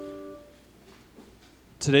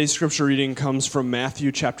Today's scripture reading comes from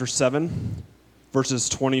Matthew chapter 7, verses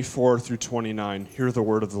 24 through 29. Hear the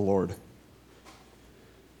word of the Lord.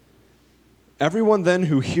 Everyone then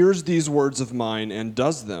who hears these words of mine and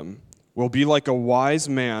does them will be like a wise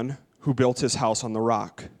man who built his house on the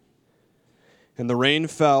rock. And the rain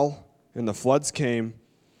fell, and the floods came,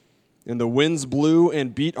 and the winds blew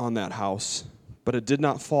and beat on that house, but it did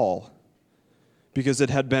not fall, because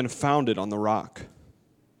it had been founded on the rock.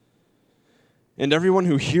 And everyone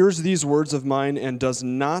who hears these words of mine and does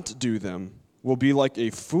not do them will be like a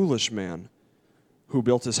foolish man who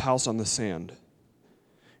built his house on the sand.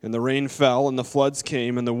 And the rain fell, and the floods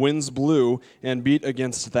came, and the winds blew and beat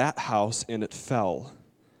against that house, and it fell.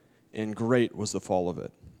 And great was the fall of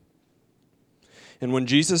it. And when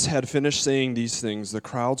Jesus had finished saying these things, the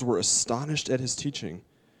crowds were astonished at his teaching,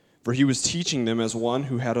 for he was teaching them as one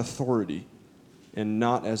who had authority, and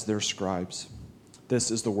not as their scribes. This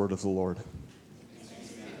is the word of the Lord.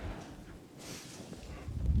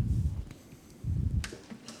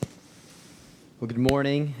 Well, good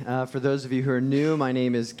morning. For those of you who are new, my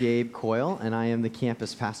name is Gabe Coyle, and I am the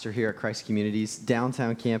campus pastor here at Christ Community's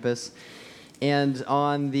downtown campus. And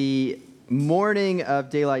on the morning of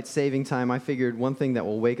daylight saving time, I figured one thing that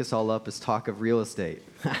will wake us all up is talk of real estate.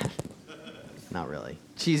 Not really.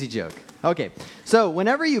 Cheesy joke. Okay, so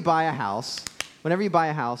whenever you buy a house,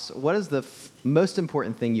 what is the most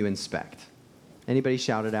important thing you inspect? Anybody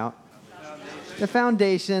shout it out? The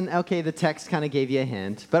foundation. Okay, the text kind of gave you a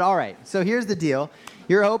hint. But all right, so here's the deal.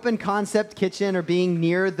 Your open concept kitchen or being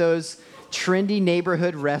near those trendy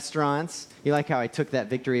neighborhood restaurants. You like how I took that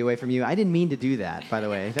victory away from you? I didn't mean to do that, by the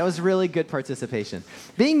way. That was really good participation.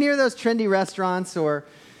 Being near those trendy restaurants or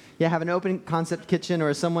have an open concept kitchen, or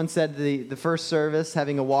as someone said the first service,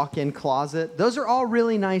 having a walk-in closet. Those are all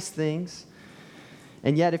really nice things.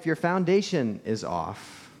 And yet, if your foundation is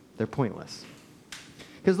off, they're pointless.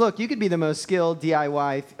 Because look, you could be the most skilled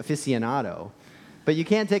DIY aficionado, but you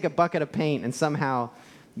can't take a bucket of paint and somehow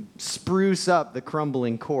spruce up the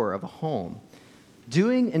crumbling core of a home.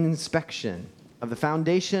 Doing an inspection of the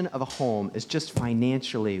foundation of a home is just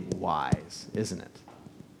financially wise, isn't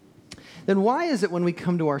it? Then why is it when we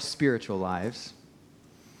come to our spiritual lives,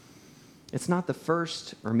 it's not the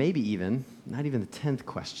first, or maybe even, not even the 10th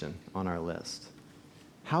question on our list?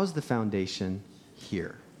 How's the foundation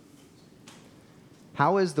here?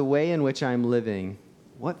 How is the way in which I'm living,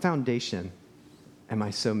 what foundation am I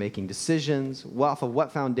so making decisions? Off of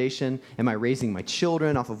what foundation am I raising my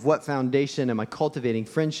children? Off of what foundation am I cultivating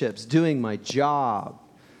friendships, doing my job,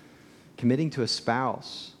 committing to a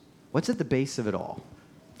spouse? What's at the base of it all?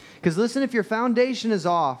 Because listen, if your foundation is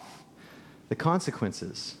off, the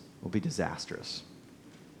consequences will be disastrous.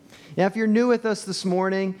 Now, if you're new with us this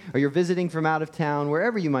morning, or you're visiting from out of town,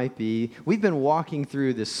 wherever you might be, we've been walking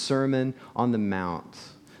through this Sermon on the Mount,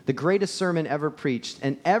 the greatest sermon ever preached.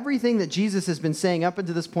 And everything that Jesus has been saying up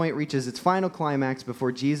until this point reaches its final climax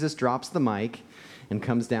before Jesus drops the mic and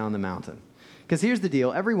comes down the mountain. Because here's the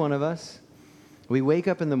deal. Every one of us, we wake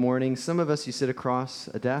up in the morning. Some of us, you sit across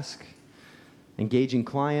a desk, engaging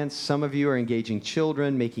clients. Some of you are engaging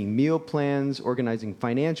children, making meal plans, organizing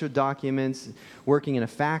financial documents, working in a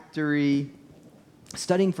factory,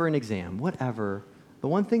 studying for an exam, whatever. The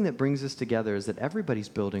one thing that brings us together is that everybody's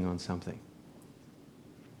building on something.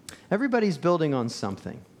 Everybody's building on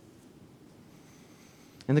something.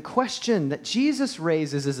 And the question that Jesus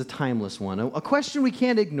raises is a timeless one, a question we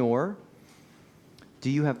can't ignore. Do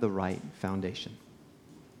you have the right foundation?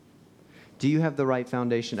 Do you have the right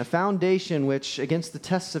foundation? A foundation which, against the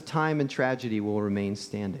tests of time and tragedy, will remain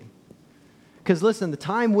standing. Because listen, the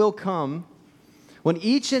time will come when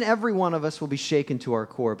each and every one of us will be shaken to our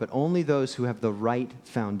core, but only those who have the right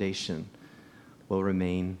foundation will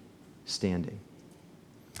remain standing.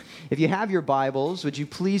 If you have your Bibles, would you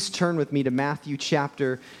please turn with me to Matthew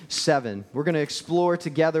chapter 7. We're going to explore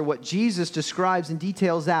together what Jesus describes and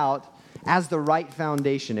details out as the right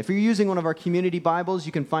foundation. If you're using one of our community Bibles,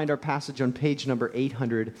 you can find our passage on page number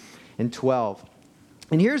 812.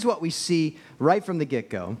 And here's what we see right from the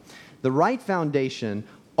get-go. The right foundation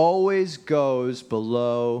always goes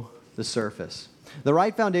below the surface. The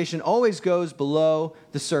right foundation always goes below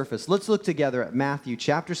the surface. Let's look together at Matthew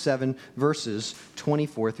chapter 7, verses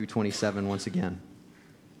 24 through 27 once again.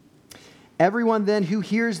 Everyone then who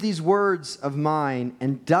hears these words of mine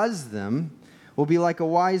and does them will be like a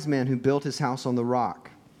wise man who built his house on the rock.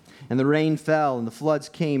 And the rain fell, and the floods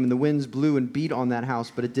came, and the winds blew and beat on that house,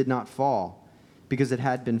 but it did not fall, because it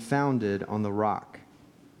had been founded on the rock.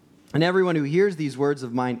 And everyone who hears these words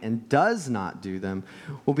of mine and does not do them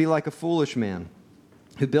will be like a foolish man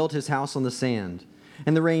who built his house on the sand.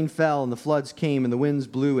 And the rain fell, and the floods came, and the winds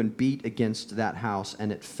blew and beat against that house,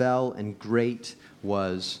 and it fell, and great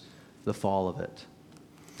was the fall of it."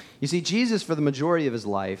 You see, Jesus, for the majority of his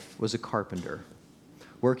life, was a carpenter,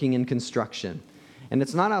 working in construction. And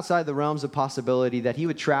it's not outside the realms of possibility that he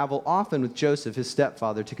would travel often with Joseph, his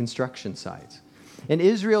stepfather, to construction sites. In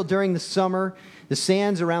Israel during the summer, the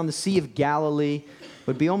sands around the Sea of Galilee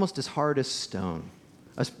would be almost as hard as stone.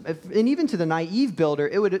 And even to the naive builder,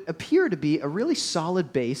 it would appear to be a really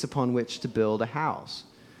solid base upon which to build a house.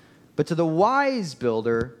 But to the wise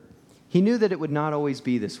builder, he knew that it would not always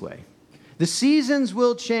be this way. The seasons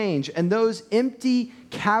will change, and those empty,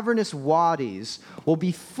 cavernous wadis will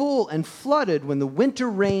be full and flooded when the winter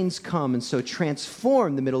rains come and so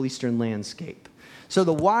transform the Middle Eastern landscape. So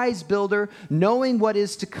the wise builder, knowing what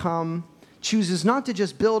is to come, chooses not to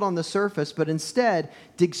just build on the surface, but instead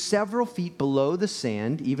dig several feet below the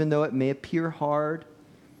sand, even though it may appear hard,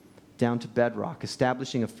 down to bedrock,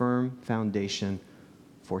 establishing a firm foundation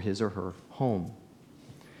for his or her home.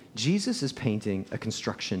 Jesus is painting a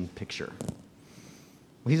construction picture.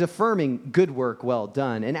 He's affirming good work well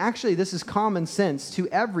done. And actually, this is common sense to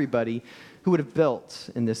everybody who would have built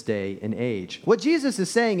in this day and age. What Jesus is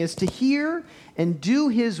saying is to hear and do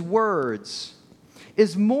his words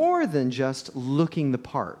is more than just looking the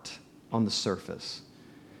part on the surface.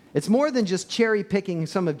 It's more than just cherry picking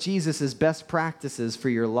some of Jesus' best practices for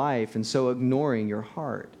your life and so ignoring your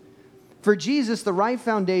heart. For Jesus, the right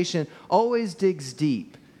foundation always digs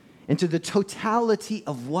deep into the totality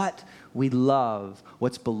of what we love,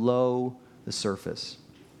 what's below the surface.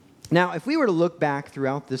 Now, if we were to look back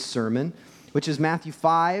throughout this sermon, which is Matthew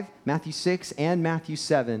 5, Matthew 6, and Matthew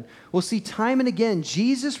 7, we'll see time and again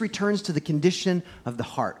Jesus returns to the condition of the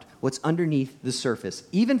heart, what's underneath the surface.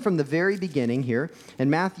 Even from the very beginning here in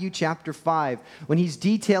Matthew chapter 5, when he's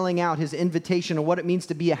detailing out his invitation on what it means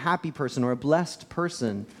to be a happy person or a blessed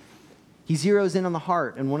person, he zeroes in on the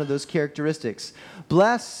heart and one of those characteristics.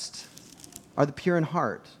 Blessed are the pure in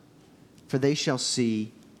heart, for they shall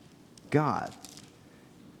see God.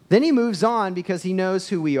 Then he moves on because he knows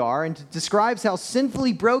who we are and describes how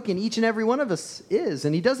sinfully broken each and every one of us is.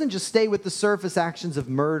 And he doesn't just stay with the surface actions of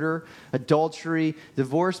murder, adultery,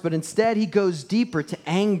 divorce, but instead he goes deeper to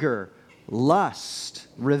anger, lust,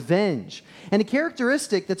 revenge, and a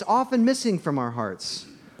characteristic that's often missing from our hearts: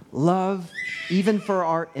 love, even for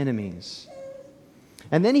our enemies.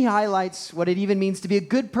 And then he highlights what it even means to be a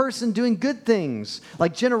good person doing good things,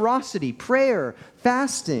 like generosity, prayer,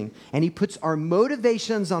 fasting. And he puts our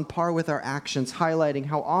motivations on par with our actions, highlighting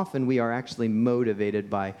how often we are actually motivated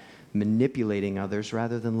by manipulating others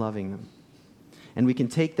rather than loving them. And we can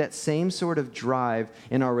take that same sort of drive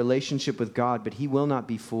in our relationship with God, but he will not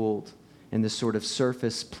be fooled in this sort of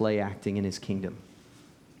surface play acting in his kingdom.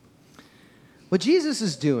 What Jesus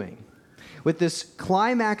is doing with this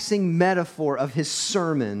climaxing metaphor of his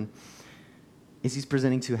sermon is he's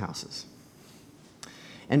presenting two houses.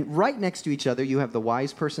 And right next to each other, you have the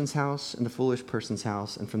wise person's house and the foolish person's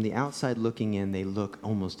house. And from the outside looking in, they look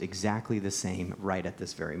almost exactly the same right at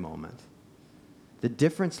this very moment. The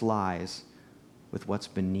difference lies with what's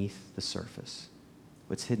beneath the surface,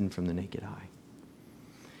 what's hidden from the naked eye.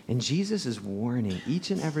 And Jesus is warning each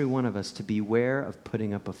and every one of us to beware of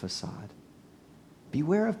putting up a facade.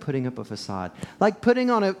 Beware of putting up a facade. Like putting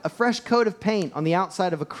on a fresh coat of paint on the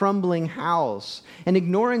outside of a crumbling house and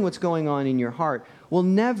ignoring what's going on in your heart will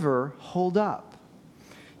never hold up.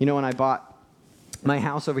 You know, when I bought my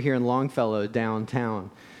house over here in Longfellow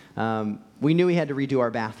downtown, we knew we had to redo our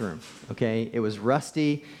bathroom, okay? It was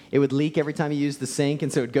rusty. It would leak every time you used the sink,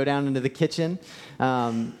 and so it would go down into the kitchen.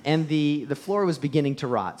 And the floor was beginning to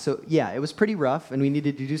rot. So, yeah, it was pretty rough, and we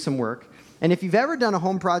needed to do some work. And if you've ever done a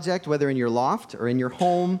home project, whether in your loft or in your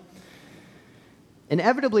home,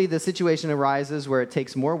 inevitably the situation arises where it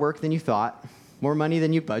takes more work than you thought, more money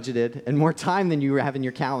than you budgeted, and more time than you have in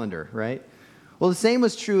your calendar, right? Well, the same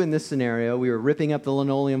was true in this scenario. We were ripping up the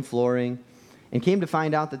linoleum flooring and came to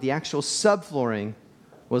find out that the actual subflooring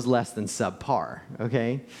was less than subpar,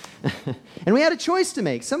 okay? And we had a choice to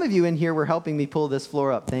make. Some of you in here were helping me pull this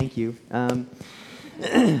floor up. Thank you. And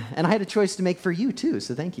I had a choice to make for you, too,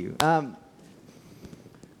 so thank you.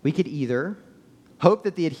 We could either hope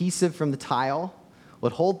that the adhesive from the tile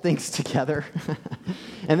would hold things together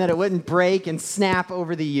and that it wouldn't break and snap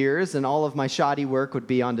over the years and all of my shoddy work would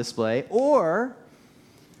be on display, or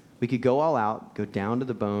we could go all out, go down to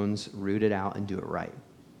the bones, root it out, and do it right.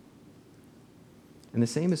 And the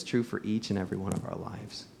same is true for each and every one of our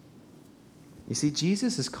lives. You see,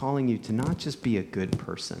 Jesus is calling you to not just be a good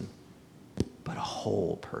person, but a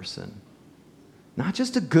whole person. Not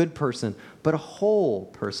just a good person, but a whole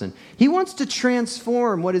person. He wants to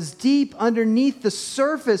transform what is deep underneath the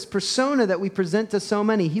surface persona that we present to so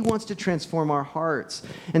many. He wants to transform our hearts.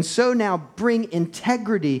 And so now bring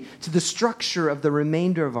integrity to the structure of the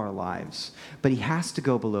remainder of our lives. But he has to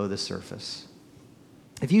go below the surface.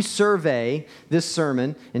 If you survey this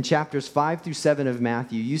sermon in chapters 5 through 7 of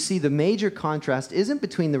Matthew, you see the major contrast isn't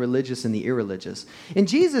between the religious and the irreligious. In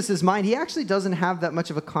Jesus' mind, he actually doesn't have that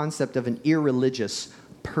much of a concept of an irreligious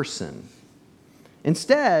person.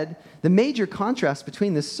 Instead, the major contrast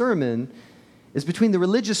between this sermon is between the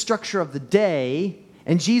religious structure of the day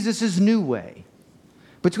and Jesus' new way.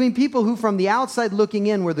 Between people who from the outside looking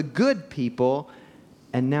in were the good people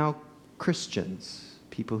and now Christians,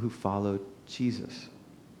 people who followed Jesus.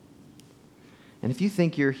 And if you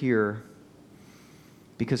think you're here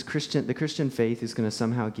because the Christian faith is going to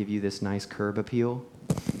somehow give you this nice curb appeal,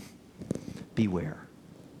 beware.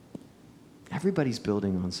 Everybody's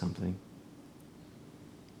building on something.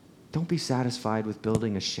 Don't be satisfied with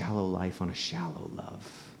building a shallow life on a shallow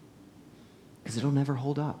love, because it'll never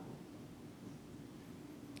hold up.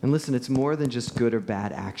 And listen, it's more than just good or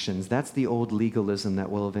bad actions. That's the old legalism that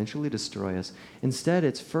will eventually destroy us. Instead,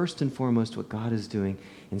 it's first and foremost what God is doing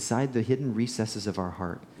inside the hidden recesses of our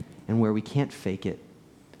heart and where we can't fake it.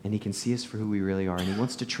 And he can see us for who we really are. And he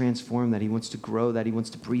wants to transform that. He wants to grow that. He wants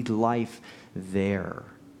to breathe life there.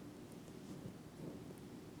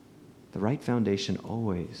 The right foundation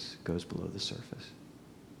always goes below the surface.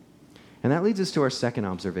 And that leads us to our second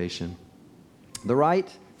observation. The right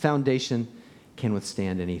foundation can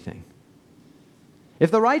withstand anything. If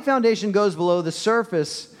the right foundation goes below the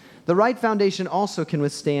surface, the right foundation also can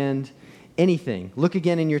withstand anything. Look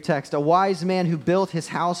again in your text. A wise man who built his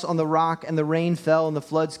house on the rock, and the rain fell, and the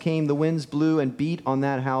floods came, the winds blew and beat on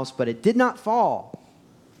that house, but it did not fall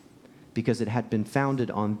because it had been founded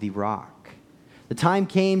on the rock. The time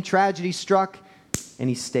came, tragedy struck, and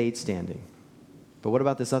he stayed standing. But what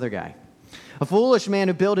about this other guy? A foolish man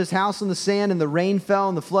who built his house on the sand, and the rain fell,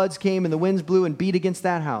 and the floods came, and the winds blew and beat against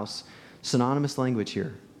that house. Synonymous language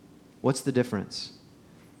here. What's the difference?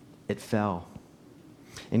 It fell,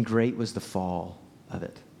 and great was the fall of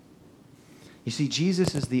it. You see,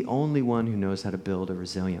 Jesus is the only one who knows how to build a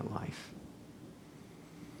resilient life.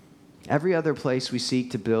 Every other place we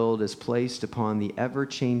seek to build is placed upon the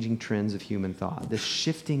ever-changing trends of human thought, the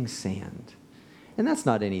shifting sand. And that's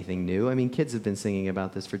not anything new. I mean, kids have been singing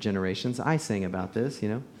about this for generations. I sang about this, you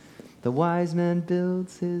know. The wise man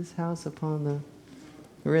builds his house upon the...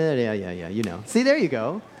 Yeah, you know. See, there you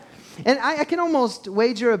go. And I can almost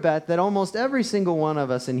wager a bet that almost every single one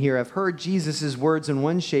of us in here have heard Jesus' words in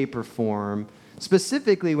one shape or form,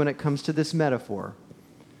 specifically when it comes to this metaphor.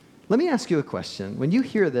 Let me ask you a question. When you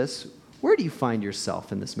hear this, where do you find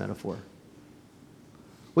yourself in this metaphor?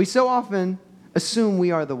 We so often assume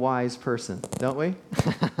we are the wise person, don't we?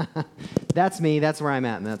 That's me. That's where I'm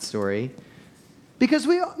at in that story. Because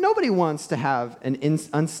nobody wants to have an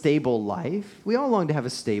unstable life. We all long to have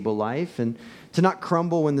a stable life and to not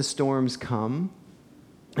crumble when the storms come.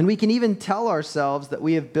 And we can even tell ourselves that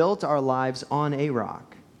we have built our lives on a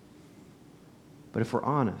rock. But if we're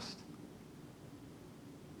honest,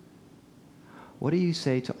 what do you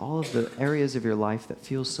say to all of the areas of your life that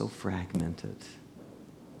feel so fragmented?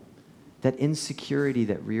 That insecurity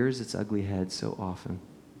that rears its ugly head so often.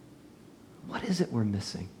 What is it we're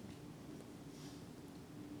missing?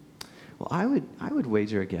 Well, I would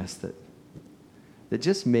wager a guess that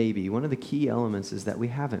just maybe one of the key elements is that we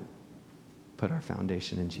haven't put our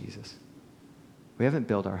foundation in Jesus. We haven't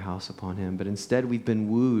built our house upon him, but instead we've been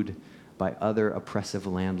wooed by other oppressive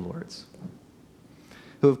landlords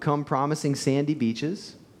who have come promising sandy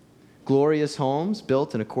beaches, glorious homes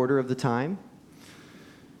built in a quarter of the time.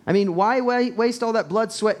 I mean, why waste all that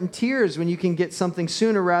blood, sweat, and tears when you can get something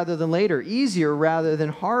sooner rather than later, easier rather than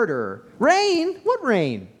harder? Rain? What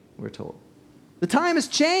rain? We're told. The time has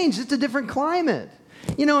changed. It's a different climate.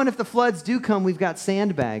 You know, and if the floods do come, we've got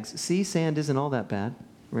sandbags. See, sand isn't all that bad,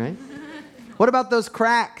 right? What about those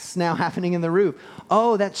cracks now happening in the roof?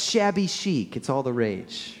 Oh, that's shabby chic. It's all the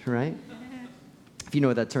rage, right? If you know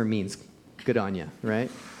what that term means, good on you, right?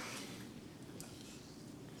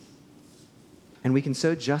 And we can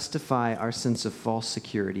so justify our sense of false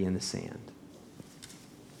security in the sand.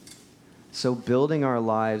 So building our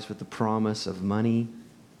lives with the promise of money,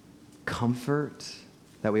 comfort,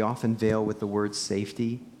 that we often veil with the word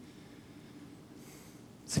safety,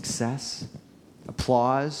 success,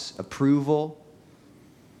 applause, approval,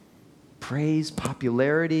 praise,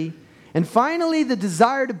 popularity, and finally the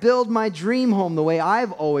desire to build my dream home the way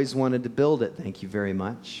I've always wanted to build it. Thank you very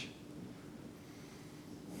much.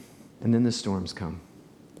 And then the storms come.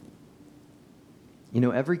 You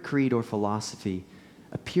know, every creed or philosophy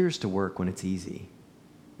appears to work when it's easy.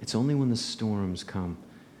 It's only when the storms come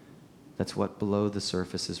that's what below the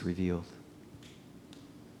surface is revealed.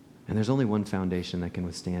 And there's only one foundation that can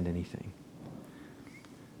withstand anything.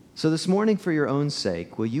 So this morning, for your own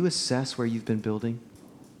sake, will you assess where you've been building?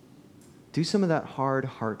 Do some of that hard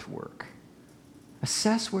heart work.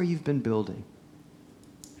 Assess where you've been building.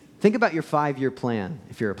 Think about your 5-year plan,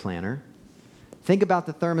 if you're a planner. Think about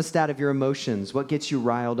the thermostat of your emotions. What gets you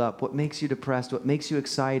riled up? What makes you depressed? What makes you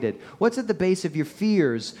excited? What's at the base of your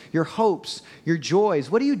fears, your hopes, your joys?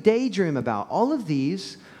 What do you daydream about? All of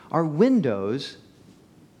these are windows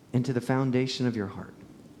into the foundation of your heart.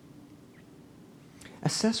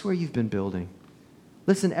 Assess where you've been building.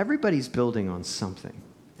 Listen, everybody's building on something,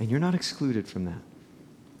 and you're not excluded from that.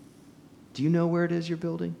 Do you know where it is you're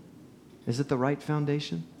building? Is it the right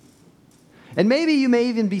foundation? And maybe you may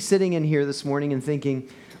even be sitting in here this morning and thinking,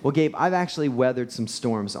 well, Gabe, I've actually weathered some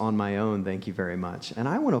storms on my own, thank you very much. And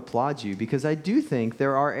I want to applaud you because I do think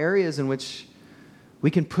there are areas in which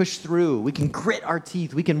we can push through, we can grit our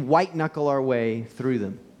teeth, we can white knuckle our way through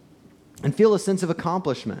them and feel a sense of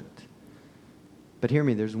accomplishment. But hear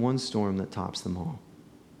me, there's one storm that tops them all.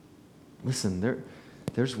 Listen,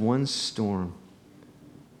 there's one storm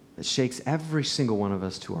that shakes every single one of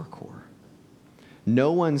us to our core.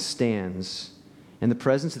 No one stands in the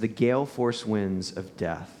presence of the gale force winds of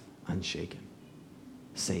death unshaken,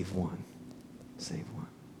 save one. Save one.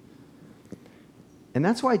 And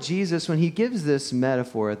that's why Jesus, when he gives this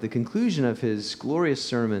metaphor at the conclusion of his glorious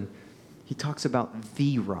sermon, he talks about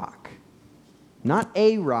the rock. Not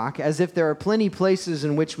a rock, as if there are plenty places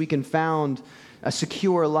in which we can found a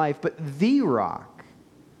secure life, but the rock.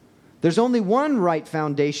 There's only one right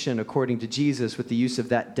foundation, according to Jesus, with the use of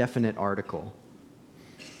that definite article.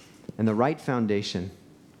 And the right foundation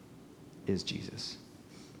is Jesus.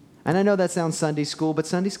 And I know that sounds Sunday school, but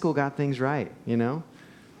Sunday school got things right, you know?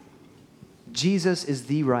 Jesus is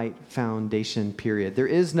the right foundation, period. There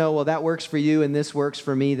is no, well, that works for you and this works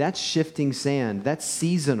for me. That's shifting sand. That's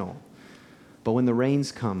seasonal. But when the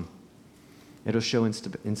rains come, it'll show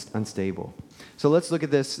unstable. So let's look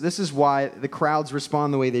at this. This is why the crowds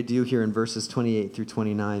respond the way they do here in verses 28 through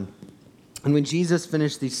 29. And when Jesus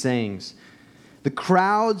finished these sayings, the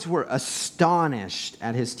crowds were astonished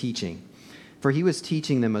at his teaching, for he was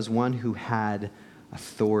teaching them as one who had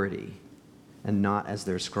authority and not as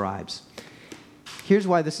their scribes. Here's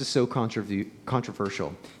why this is so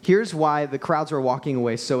controversial. Here's why the crowds were walking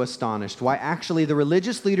away so astonished. Why actually the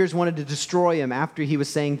religious leaders wanted to destroy him after he was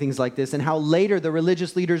saying things like this, and how later the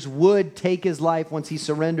religious leaders would take his life once he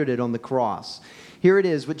surrendered it on the cross. Here it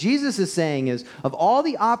is. What Jesus is saying is, of all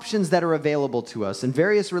the options that are available to us in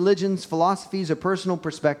various religions, philosophies, or personal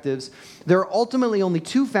perspectives, there are ultimately only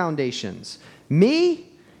two foundations: me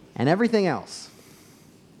and everything else.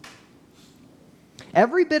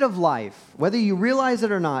 Every bit of life, whether you realize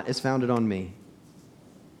it or not, is founded on me.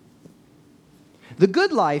 The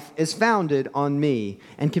good life is founded on me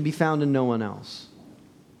and can be found in no one else.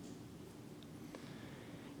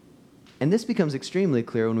 And this becomes extremely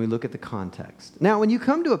clear when we look at the context. Now, when you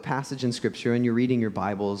come to a passage in Scripture and you're reading your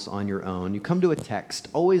Bibles on your own, you come to a text,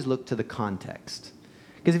 always look to the context.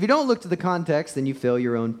 Because if you don't look to the context, then you fill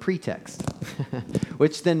your own pretext,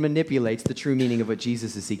 which then manipulates the true meaning of what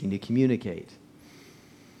Jesus is seeking to communicate.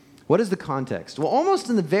 What is the context? Well, almost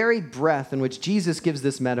in the very breath in which Jesus gives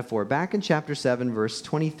this metaphor, back in chapter 7, verse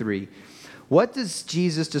 23, what does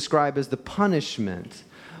Jesus describe as the punishment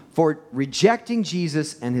for rejecting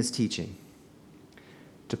Jesus and his teaching?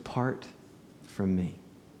 Depart from me.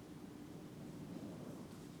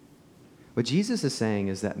 What Jesus is saying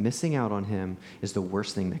is that missing out on him is the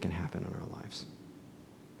worst thing that can happen in our lives.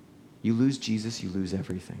 You lose Jesus, you lose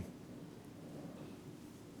everything.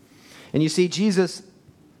 And you see, Jesus,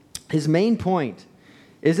 his main point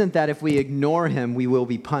isn't that if we ignore him, we will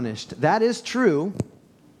be punished. That is true,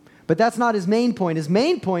 but that's not his main point. His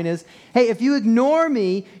main point is, hey, if you ignore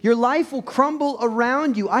me, your life will crumble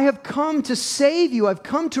around you. I have come to save you. I've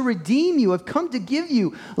come to redeem you. I've come to give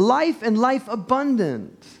you life and life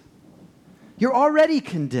abundant. You're already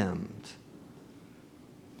condemned.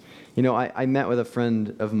 You know, I met with a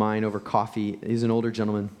friend of mine over coffee. He's an older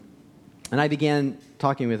gentleman. And I began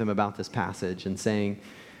talking with him about this passage and saying,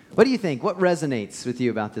 what do you think? What resonates with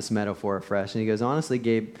you about this metaphor afresh? And he goes, honestly,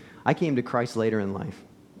 Gabe, I came to Christ later in life.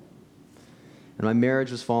 And my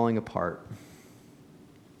marriage was falling apart.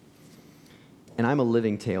 And I'm a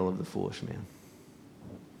living tale of the foolish man.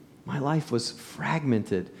 My life was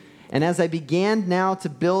fragmented. And as I began now to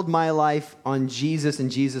build my life on Jesus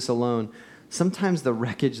and Jesus alone, sometimes the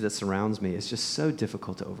wreckage that surrounds me is just so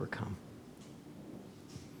difficult to overcome.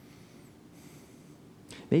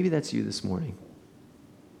 Maybe that's you this morning.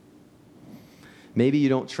 Maybe you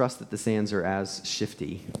don't trust that the sands are as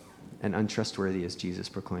shifty and untrustworthy as Jesus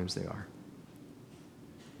proclaims they are.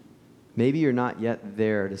 Maybe you're not yet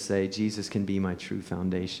there to say, Jesus can be my true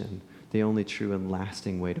foundation, the only true and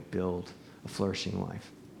lasting way to build a flourishing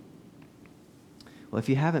life. Well, if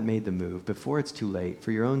you haven't made the move, before it's too late,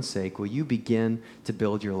 for your own sake, will you begin to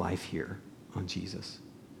build your life here on Jesus?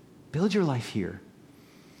 Build your life here.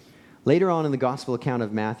 Later on in the gospel account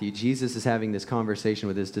of Matthew, Jesus is having this conversation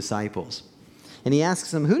with his disciples. And he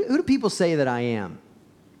asks them, who do people say that I am?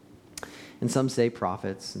 And some say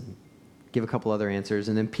prophets, and give a couple other answers.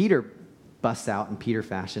 And then Peter busts out in Peter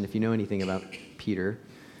fashion, if you know anything about Peter.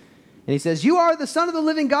 And he says, you are the Son of the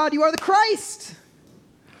living God, you are the Christ.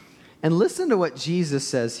 And listen to what Jesus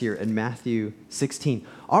says here in Matthew 16.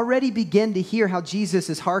 Already begin to hear how Jesus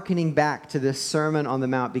is hearkening back to this Sermon on the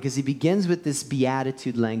Mount, because he begins with this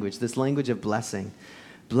beatitude language, this language of blessing.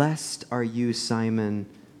 Blessed are you, Simon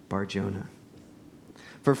Bar-Jonah.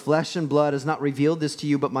 For flesh and blood has not revealed this to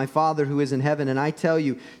you, but my Father who is in heaven. And I tell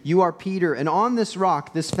you, you are Peter, and on this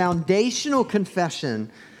rock, this foundational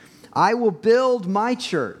confession, I will build my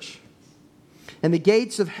church, and the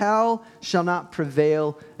gates of hell shall not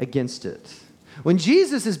prevail against it. When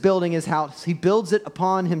Jesus is building his house, he builds it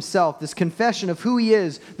upon himself, this confession of who he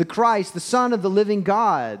is, the Christ, the Son of the living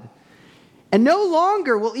God. And no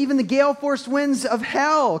longer will even the gale-force winds of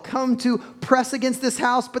hell come to press against this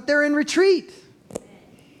house, but they're in retreat.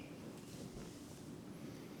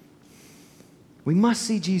 We must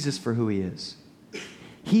see Jesus for who he is.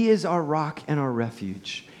 He is our rock and our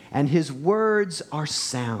refuge, and his words are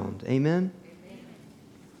sound. Amen?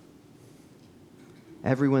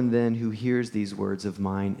 Everyone then who hears these words of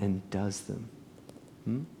mine and does them.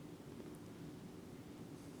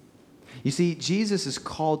 You see, Jesus'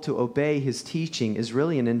 call to obey his teaching is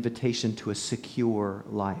really an invitation to a secure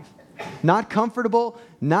life. Not comfortable,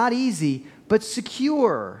 not easy, but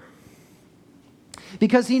secure.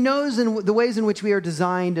 Because he knows the ways in which we are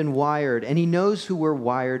designed and wired, and he knows who we're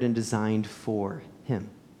wired and designed for him.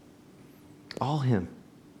 All him.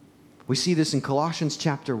 We see this in Colossians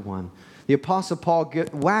chapter 1. The Apostle Paul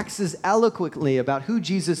waxes eloquently about who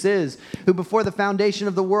Jesus is, who before the foundation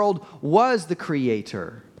of the world was the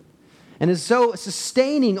creator, and is so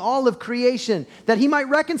sustaining all of creation that he might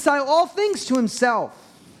reconcile all things to himself.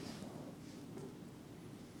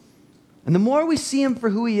 And the more we see him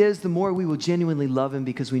for who he is, the more we will genuinely love him,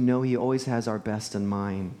 because we know he always has our best in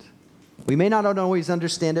mind. We may not always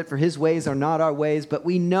understand it, for his ways are not our ways, but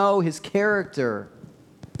we know his character.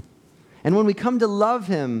 And when we come to love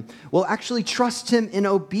him, we'll actually trust him in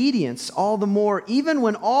obedience all the more, even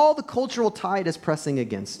when all the cultural tide is pressing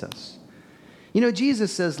against us. You know,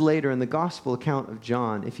 Jesus says later in the gospel account of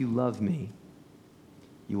John, if you love me,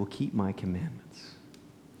 you will keep my commandments.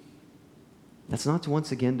 That's not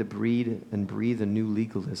once again to breed and breathe a new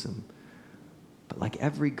legalism, but like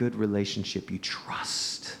every good relationship, you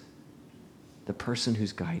trust the person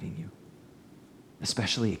who's guiding you,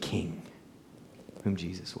 especially a king, whom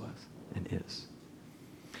Jesus was and is.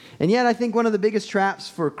 And yet I think one of the biggest traps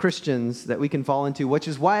for Christians that we can fall into, which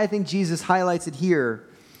is why I think Jesus highlights it here,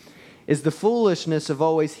 is the foolishness of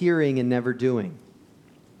always hearing and never doing.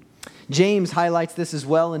 James highlights this as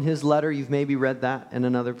well in his letter. You've maybe read that in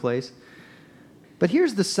another place. But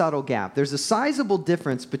here's the subtle gap. There's a sizable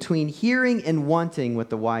difference between hearing and wanting what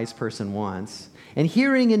the wise person wants and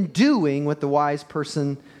hearing and doing what the wise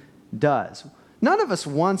person does. None of us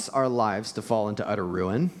wants our lives to fall into utter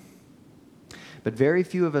ruin, but very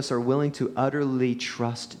few of us are willing to utterly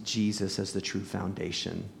trust Jesus as the true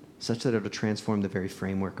foundation, such that it will transform the very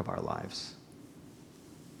framework of our lives.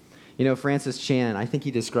 You know, Francis Chan, I think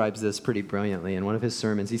he describes this pretty brilliantly in one of his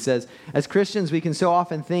sermons. He says, as Christians, we can so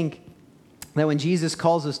often think that when Jesus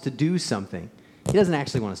calls us to do something, he doesn't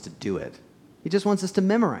actually want us to do it. He just wants us to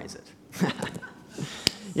memorize it.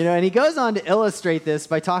 You know, and he goes on to illustrate this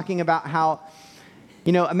by talking about how,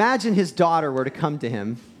 you know, imagine his daughter were to come to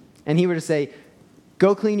him and he were to say,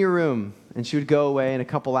 go clean your room. And she would go away, and a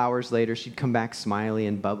couple hours later, she'd come back smiley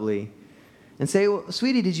and bubbly and say, well,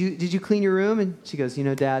 sweetie, did you clean your room? And she goes, you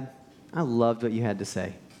know, Dad, I loved what you had to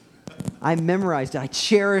say. I memorized it. I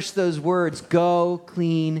cherished those words. Go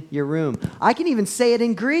clean your room. I can even say it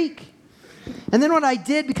in Greek. And then what I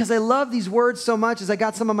did, because I love these words so much, is I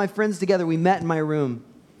got some of my friends together. We met in my room.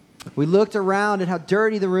 We looked around at how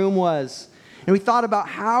dirty the room was. And we thought about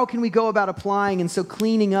how can we go about applying and so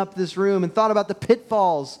cleaning up this room, and thought about the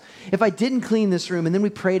pitfalls if I didn't clean this room. And then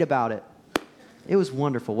we prayed about it. It was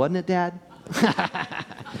wonderful, wasn't it, Dad?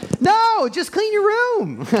 No, just clean your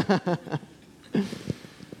room.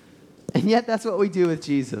 And yet that's what we do with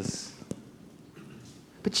Jesus.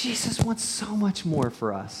 But Jesus wants so much more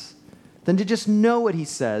for us than to just know what he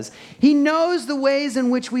says. He knows the ways in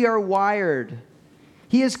which we are wired.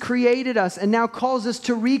 He has created us and now calls us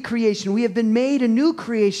to recreation. We have been made a new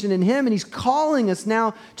creation in him, and he's calling us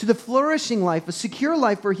now to the flourishing life, a secure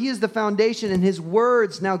life where he is the foundation, and his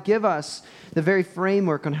words now give us the very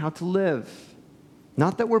framework on how to live.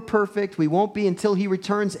 Not that we're perfect, we won't be until he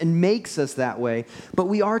returns and makes us that way, but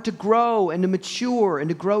we are to grow and to mature and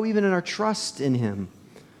to grow even in our trust in him.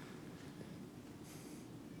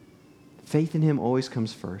 Faith in him always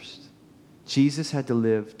comes first. Jesus had to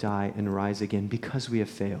live, die, and rise again because we have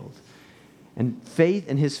failed. And faith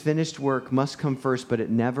in his finished work must come first, but it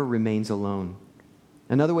never remains alone.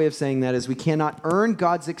 Another way of saying that is we cannot earn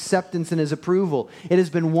God's acceptance and his approval. It has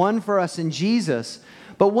been won for us in Jesus.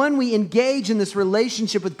 But when we engage in this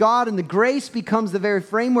relationship with God and the grace becomes the very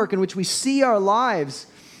framework in which we see our lives,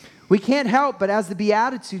 we can't help but, as the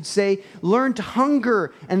Beatitudes say, learn to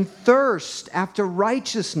hunger and thirst after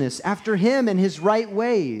righteousness, after him and his right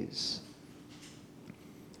ways.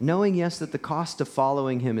 Knowing, yes, that the cost of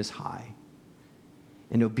following him is high.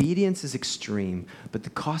 And obedience is extreme, but the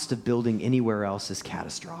cost of building anywhere else is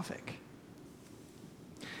catastrophic.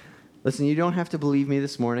 Listen, you don't have to believe me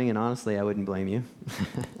this morning, and honestly, I wouldn't blame you.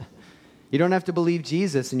 You don't have to believe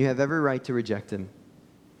Jesus, and you have every right to reject him.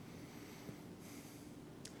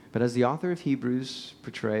 But as the author of Hebrews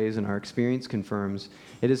portrays and our experience confirms,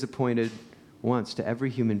 it is appointed once to every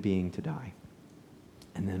human being to die.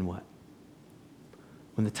 And then what?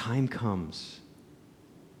 When the time comes,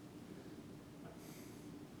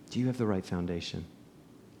 do you have the right foundation?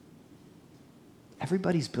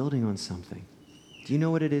 Everybody's building on something. Do you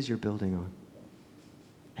know what it is you're building on?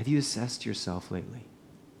 Have you assessed yourself lately?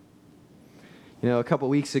 You know, a couple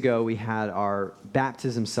weeks ago, we had our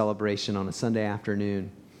baptism celebration on a Sunday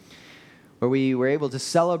afternoon, where we were able to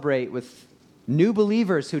celebrate with new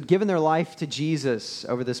believers who had given their life to Jesus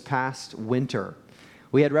over this past winter.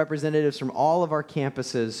 We had representatives from all of our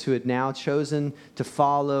campuses who had now chosen to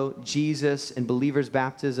follow Jesus in believers'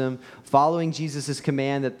 baptism, following Jesus'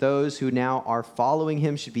 command that those who now are following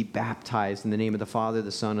him should be baptized in the name of the Father,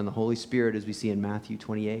 the Son, and the Holy Spirit, as we see in Matthew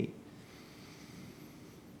 28.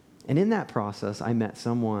 And in that process, I met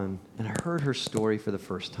someone, and I heard her story for the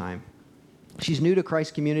first time. She's new to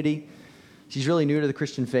Christ Community. She's really new to the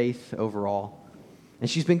Christian faith overall. And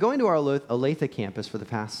she's been going to our Olathe campus for the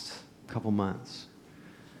past couple months.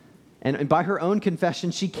 And by her own confession,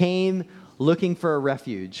 she came looking for a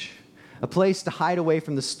refuge, a place to hide away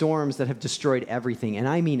from the storms that have destroyed everything, and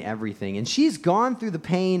I mean everything. And she's gone through the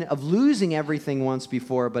pain of losing everything once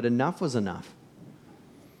before, but enough was enough.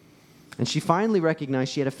 And she finally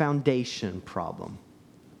recognized she had a foundation problem,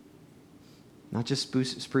 not just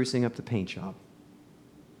sprucing up the paint job.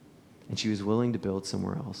 And she was willing to build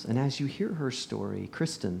somewhere else. And as you hear her story,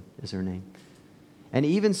 Kristen is her name, and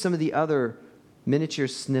even some of the other miniature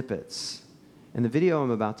snippets in the video I'm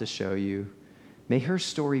about to show you, may her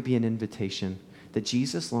story be an invitation that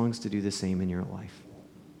Jesus longs to do the same in your life.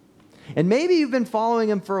 And maybe you've been following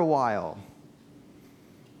him for a while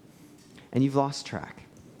and you've lost track.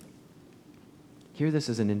 Hear this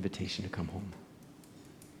as an invitation to come home.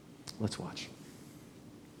 Let's watch.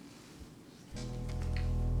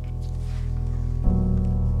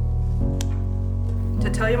 To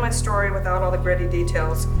tell you my story without all the gritty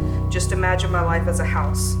details, just imagine my life as a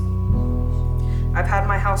house. I've had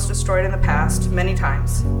my house destroyed in the past many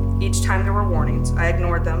times. Each time there were warnings, I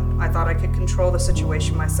ignored them. I thought I could control the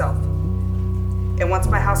situation myself. And once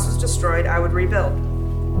my house was destroyed, I would rebuild.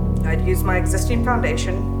 I'd use my existing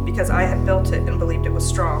foundation because I had built it and believed it was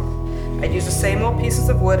strong. I'd use the same old pieces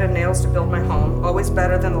of wood and nails to build my home, always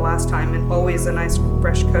better than the last time and always a nice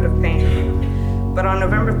fresh coat of paint. But on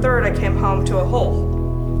November 3rd, I came home to a hole.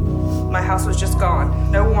 My house was just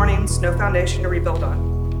gone. No warnings, no foundation to rebuild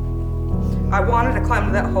on. I wanted to climb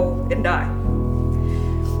to that hole and die.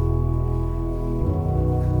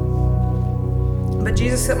 But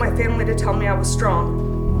Jesus sent my family to tell me I was strong.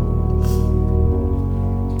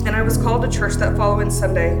 And I was called to church that following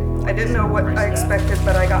Sunday. I didn't know what I expected,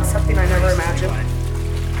 but I got something I never imagined.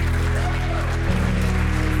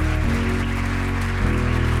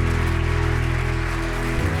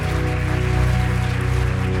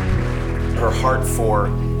 Her heart for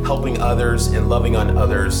helping others and loving on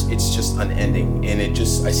others, it's just unending. And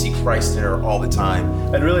I see Christ in her all the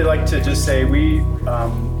time. I'd really like to just say your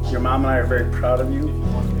mom and I are very proud of you.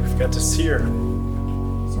 We've got to see her.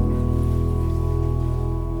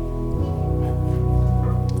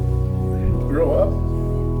 Grow up.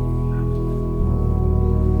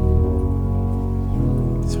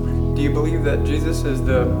 Do you believe that Jesus is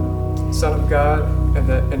the Son of God,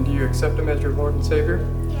 and do you accept him as your Lord and Savior?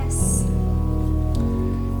 Yes.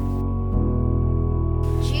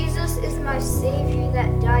 Jesus is my Savior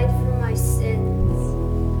that died for my sins.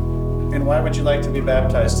 And why would you like to be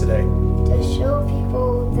baptized today? To show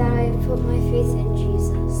people that I put my faith in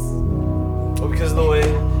Jesus. Well, because of the way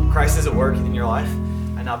Christ is at work in your life,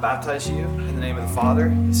 I now baptize you in the name of the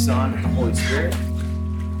Father, the Son, and the Holy Spirit.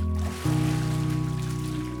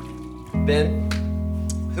 Ben,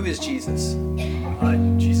 who is Jesus?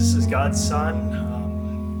 Jesus is God's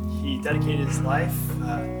Son. He dedicated his life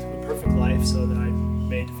to a perfect life so that I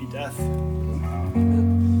may defeat death.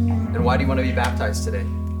 And why do you want to be baptized today?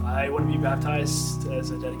 I want to be baptized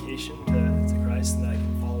as a dedication to Christ and that I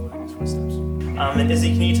can follow in his footsteps. And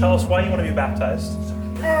Izzy, can you tell us why you want to be baptized?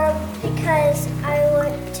 Because I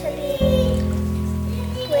want to be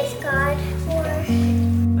with God more.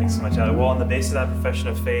 Thanks so much, Allie. Well, on the basis of that profession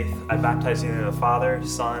of faith, I baptize you in the name of the Father,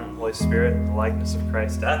 Son, and Holy Spirit, in the likeness of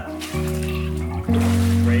Christ's death,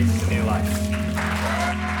 raised to new life.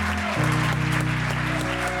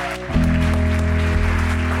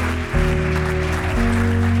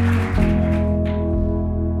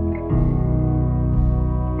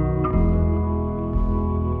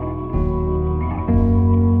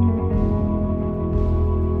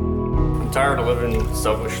 I'm tired of living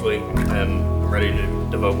selfishly, and I'm ready to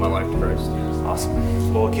devote my life to Christ.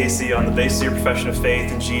 Awesome. Well, Casey, on the basis of your profession of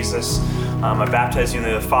faith in Jesus, I baptize you in the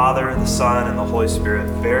name of the Father, the Son, and the Holy Spirit,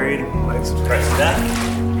 buried in the legs of Christ's death,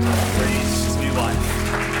 raised to new life.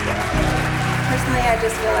 Personally, I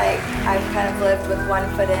just feel like I've kind of lived with one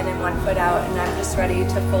foot in and one foot out, and I'm just ready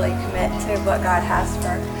to fully commit to what God has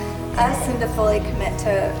for us and to fully commit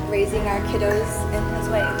to raising our kiddos in his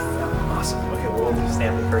ways. So. Awesome. Okay, we'll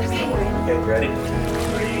stand the first thing. Okay, ready?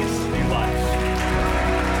 Raised to new life.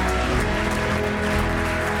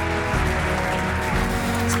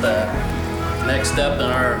 It's the next step in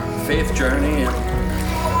our faith journey, and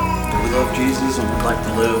we love Jesus and would like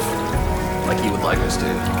to live like he would like us to.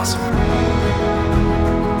 Awesome.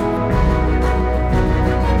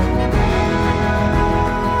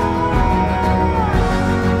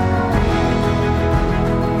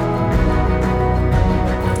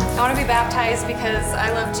 I want to be baptized because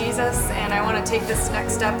I love Jesus and I want to take this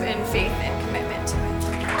next step in faith and commitment to him.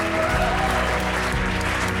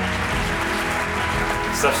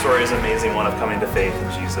 Steph's story is an amazing one of coming to faith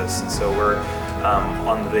in Jesus. And so we're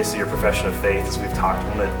on the basis of your profession of faith, as we've talked,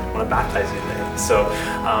 I want to baptize you today. So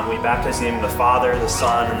we baptize you in the name of the Father, the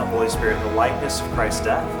Son, and the Holy Spirit in the likeness of Christ's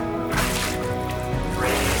death,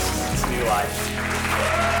 raised to new life.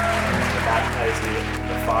 We baptize you in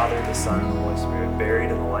the Father, the Son, and the Holy Spirit,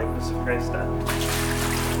 buried in the likeness of Christ's death,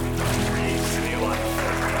 raised to new life.